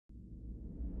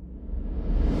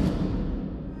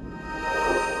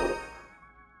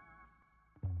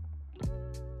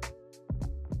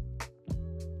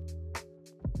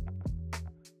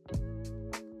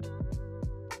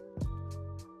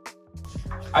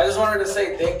I just wanted to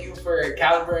say thank you for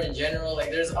Caliber in general.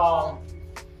 Like, there's I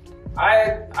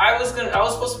was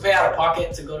supposed to pay out of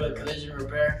pocket to go to collision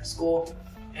repair school,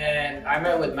 and I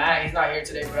met with Matt. He's not here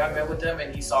today, but I met with him,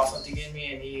 and he saw something in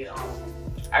me, and he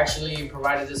actually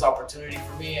provided this opportunity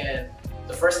for me. And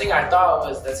the first thing I thought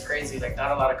was, that's crazy. Like,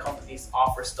 not a lot of companies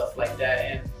offer stuff like that,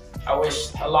 and I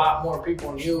wish a lot more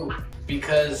people knew,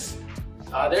 because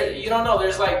you don't know.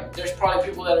 There's probably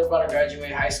people that are about to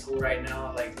graduate high school right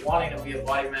now, like wanting to be a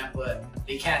body man, but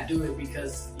they can't do it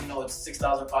because, you know, it's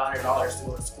 $6,500 to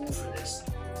go to school for this,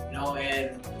 you know,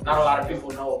 and not a lot of people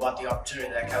know about the opportunity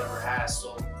that Caliber has.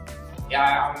 So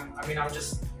yeah, I'm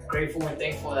just grateful and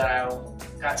thankful that I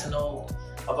got to know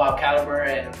about Caliber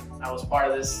and I was part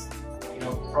of this, you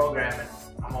know, program, and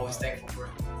I'm always thankful for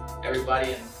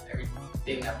everybody and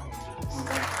everything that put me through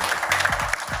this.